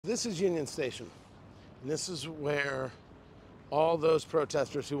This is Union Station, and this is where all those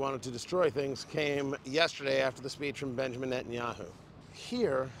protesters who wanted to destroy things came yesterday after the speech from Benjamin Netanyahu.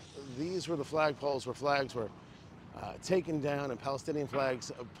 Here, these were the flagpoles where flags were taken down and Palestinian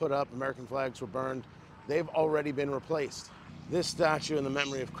flags put up, American flags were burned. They've already been replaced. This statue in the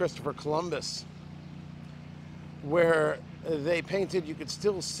memory of Christopher Columbus, where they painted, you could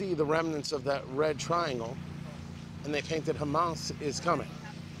still see the remnants of that red triangle, and they painted Hamas is coming.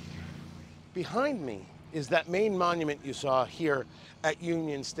 Behind me is that main monument you saw here at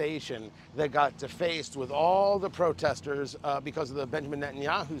Union Station that got defaced with all the protesters because of the Benjamin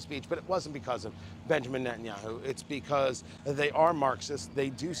Netanyahu speech, but it wasn't because of Benjamin Netanyahu. It's because they are Marxists. They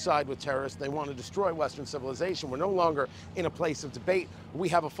do side with terrorists. They want to destroy Western civilization. We're no longer in a place of debate. We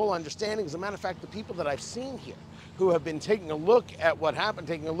have a full understanding. As a matter of fact, the people that I've seen here who have been taking a look at what happened,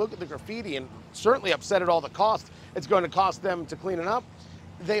 taking a look at the graffiti, and certainly upset at all the cost it's going to cost them to clean it up,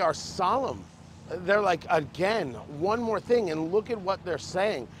 they are solemn. They're like, again, one more thing, and look at what they're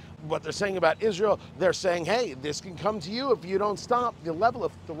saying. What they're saying about Israel, they're saying, hey, this can come to you if you don't stop. The level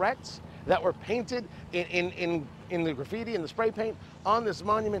of threats that were painted in the graffiti and the spray paint on this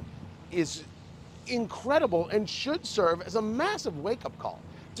monument is incredible and should serve as a massive wake-up call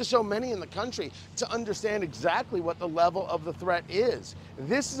to so many in the country to understand exactly what the level of the threat is.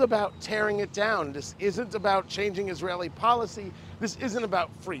 This is about tearing it down. This isn't about changing Israeli policy. This isn't about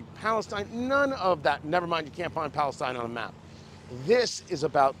free Palestine. None of that. Never mind, you can't find Palestine on a map. This is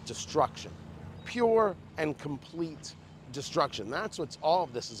about destruction. Pure and complete destruction. That's what all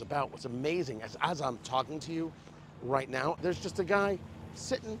of this is about. What's amazing, as I'm talking to you right now, there's just a guy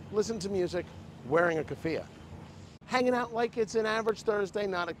sitting, listening to music, wearing a keffiyeh, hanging out like it's an average Thursday,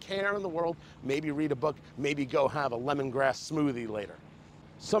 not a care in the world, maybe read a book, maybe go have a lemongrass smoothie later.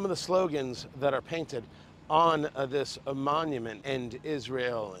 Some of the slogans that are painted on this monument, End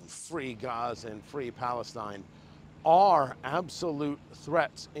Israel and Free Gaza and Free Palestine, are absolute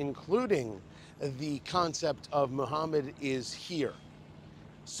threats, including the concept of Muhammad is here.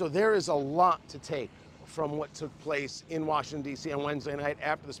 So there is a lot to take from what took place in Washington, D.C. on Wednesday night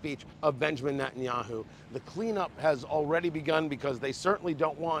after the speech of Benjamin Netanyahu. The cleanup has already begun because they certainly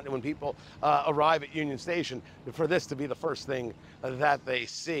don't want, when people arrive at Union Station, for this to be the first thing that they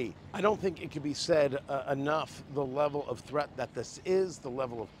see. I don't think it can be said enough, the level of threat that this is, the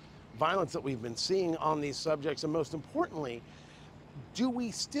level of violence that we've been seeing on these subjects, and most importantly, do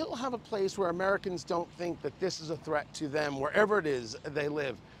we still have a place where Americans don't think that this is a threat to them, wherever it is they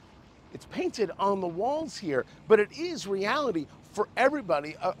live? It's painted on the walls here, but it is reality for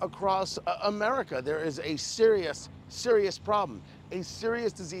everybody across America. There is a serious, serious problem, a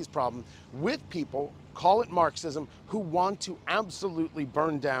serious disease problem with people, call it Marxism, who want to absolutely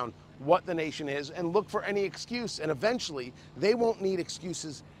burn down what the nation is and look for any excuse. And eventually, they won't need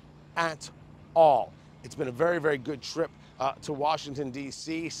excuses at all. It's been a very, very good trip to Washington,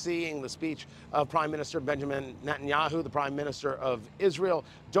 D.C., seeing the speech of Prime Minister Benjamin Netanyahu, the Prime Minister of Israel.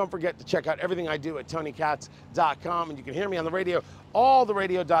 Don't forget to check out everything I do at TonyKatz.com, and you can hear me on the radio, all the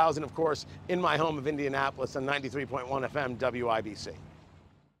radio dials, and of course, in my home of Indianapolis on 93.1 FM WIBC.